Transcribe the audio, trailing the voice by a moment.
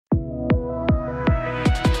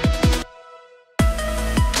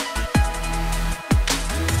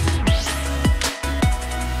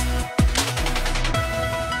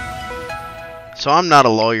So I'm not a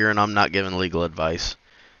lawyer and I'm not giving legal advice.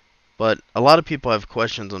 But a lot of people have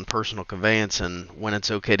questions on personal conveyance and when it's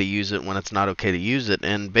okay to use it, when it's not okay to use it.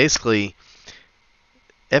 And basically,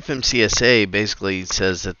 FMCSA basically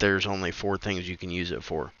says that there's only 4 things you can use it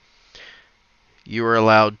for. You are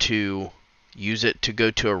allowed to use it to go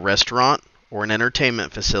to a restaurant or an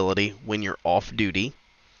entertainment facility when you're off duty.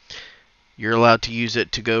 You're allowed to use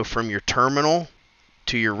it to go from your terminal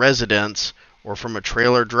to your residence or from a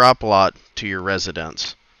trailer drop lot to your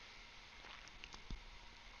residence.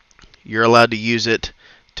 You're allowed to use it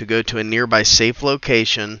to go to a nearby safe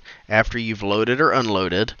location after you've loaded or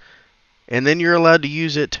unloaded. And then you're allowed to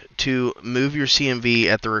use it to move your CMV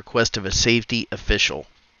at the request of a safety official.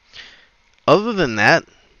 Other than that,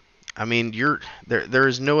 I mean, there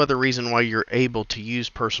is no other reason why you're able to use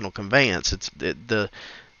personal conveyance. The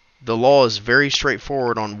law is very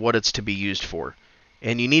straightforward on what it's to be used for.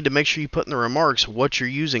 And you need to make sure you put in the remarks what you're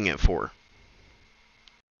using it for.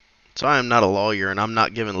 So I am not a lawyer and I'm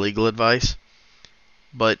not giving legal advice,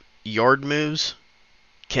 but yard moves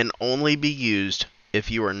can only be used if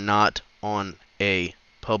you are not on a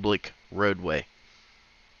public roadway.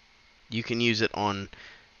 You can use it on,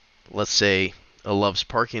 let's say, a Love's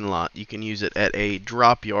parking lot. You can use it at a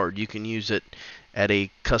drop yard. You can use it at a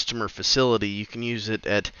customer facility. You can use it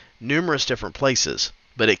at numerous different places,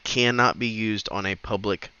 but it cannot be used on a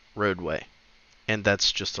public roadway. And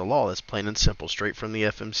that's just a law. That's plain and simple, straight from the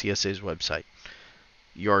FMCSA's website.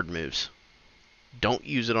 Yard moves. Don't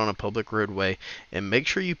use it on a public roadway, and make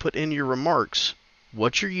sure you put in your remarks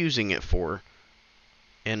what you're using it for,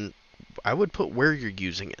 and I would put where you're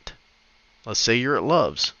using it. Let's say you're at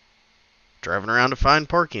Love's, driving around to find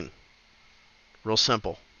parking. Real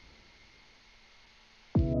simple.